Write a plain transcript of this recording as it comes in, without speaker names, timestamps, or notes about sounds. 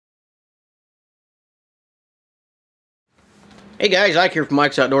Hey guys, Ike here from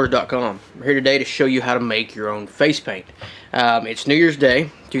IkesOutdoors.com. We're here today to show you how to make your own face paint. It's New Year's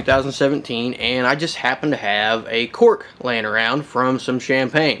Day, 2017, and I just happen to have a cork laying around from some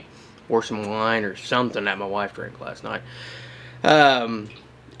champagne or some wine or something that my wife drank last night.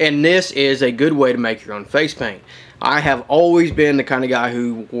 And this is a good way to make your own face paint. I have always been the kind of guy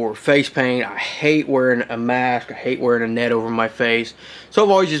who wore face paint. I hate wearing a mask. I hate wearing a net over my face. So I've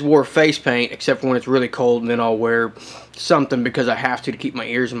always just wore face paint, except for when it's really cold, and then I'll wear something because I have to keep my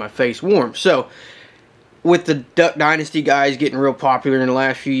ears and my face warm. So with the Duck Dynasty guys getting real popular in the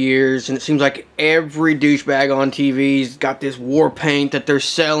last few years, and it seems like every douchebag on TV's got this war paint that they're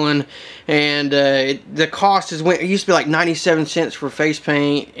selling, and the cost has it used to be like 97 cents for face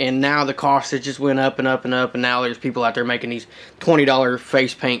paint, and now the cost has just went up and up and up, and now there's people out there making these $20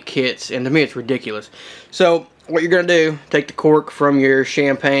 face paint kits, and to me it's ridiculous. So what you're going to do, take the cork from your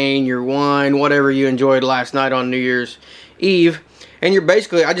champagne, your wine, whatever you enjoyed last night on New Year's Eve, and you're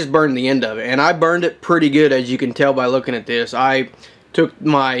basically, I just burned the end of it, and I burned it pretty good, as you can tell by looking at this. I took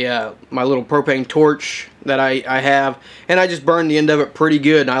my my little propane torch that I have, and I just burned the end of it pretty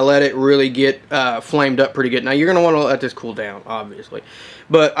good, and I let it really get flamed up pretty good. Now you're going to want to let this cool down, obviously,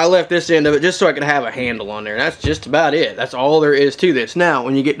 but I left this end of it just so I could have a handle on there, and that's just about it. That's all there is to this. Now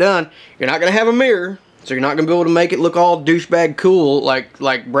when you get done, you're not going to have a mirror, so you're not going to be able to make it look all douchebag cool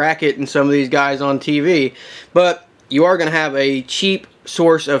like Brackett and some of these guys on TV, but you are going to have a cheap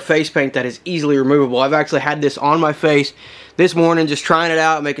source of face paint that is easily removable. I've actually had this on my face this morning, just trying it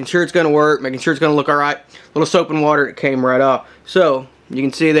out, making sure it's going to work, making sure it's going to look alright. A little soap and water, it came right off. So, you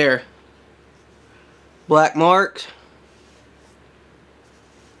can see there, black marks,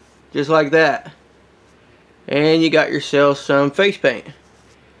 just like that. And you got yourself some face paint.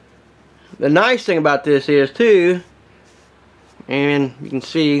 The nice thing about this is, too, and you can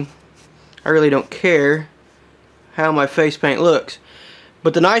see, I really don't care how my face paint looks.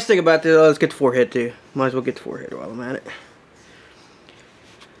 But the nice thing about this, let's get the forehead too. Might as well get the forehead while I'm at it.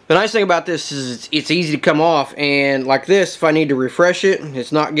 The nice thing about this is it's easy to come off, and like this, if I need to refresh it,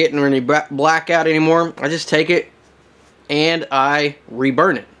 it's not getting any black out anymore. I just take it and I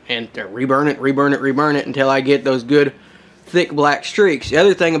reburn it, and reburn it until I get those good thick black streaks. The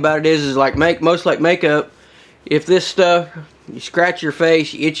other thing about it is like most like makeup, if this stuff, you scratch your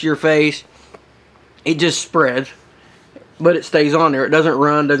face, you itch your face, it just spreads, but it stays on there. It doesn't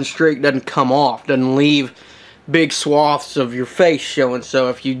run, doesn't streak, doesn't come off, doesn't leave big swaths of your face showing. So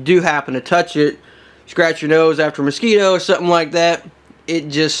if you do happen to touch it, scratch your nose after a mosquito or something like that, it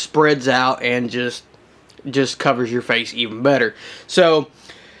just spreads out and just covers your face even better. So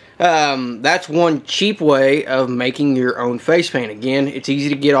that's one cheap way of making your own face paint. Again, it's easy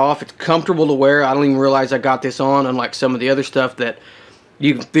to get off, it's comfortable to wear. I don't even realize I got this on, unlike some of the other stuff that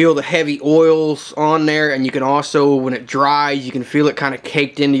you can feel the heavy oils on there, and you can also, when it dries, you can feel it kind of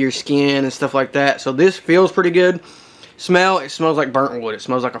caked into your skin and stuff like that. So this feels pretty good. Smell, it smells like burnt wood. It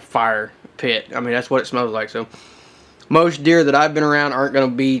smells like a fire pit. I mean, that's what it smells like. So most deer that I've been around aren't going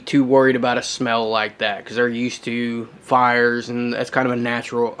to be too worried about a smell like that, because they're used to fires, and that's kind of a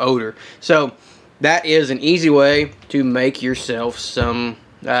natural odor. So that is an easy way to make yourself some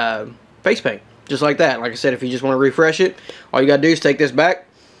face paint. Just like that. Like I said, if you just want to refresh it, all you got to do is take this back,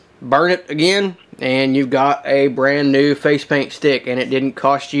 burn it again, and you've got a brand new face paint stick. And it didn't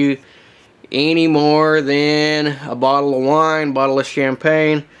cost you any more than a bottle of wine, bottle of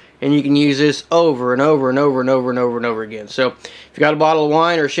champagne, and you can use this over and over and over and over and over and over again. So if you got a bottle of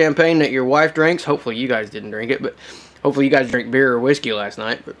wine or champagne that your wife drinks, hopefully you guys didn't drink it, but hopefully you guys drank beer or whiskey last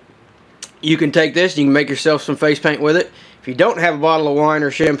night, but you can take this, you can make yourself some face paint with it. If you don't have a bottle of wine or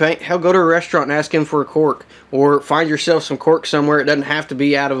champagne, hell, go to a restaurant and ask him for a cork. Or find yourself some cork somewhere. It doesn't have to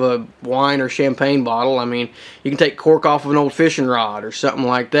be out of a wine or champagne bottle. I mean, you can take cork off of an old fishing rod or something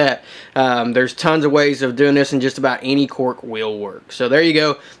like that. There's tons of ways of doing this, and just about any cork will work. So there you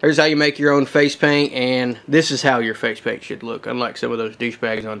go. There's how you make your own face paint, and this is how your face paint should look. Unlike some of those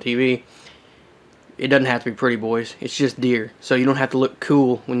douchebags on TV. It doesn't have to be pretty, boys. It's just deer. So you don't have to look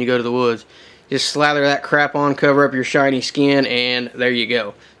cool when you go to the woods. Just slather that crap on, cover up your shiny skin, and there you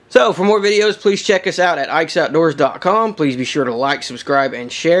go. So, for more videos, please check us out at IkesOutdoors.com. Please be sure to like, subscribe, and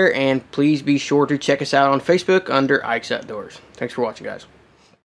share, and please be sure to check us out on Facebook under Ikes Outdoors. Thanks for watching, guys.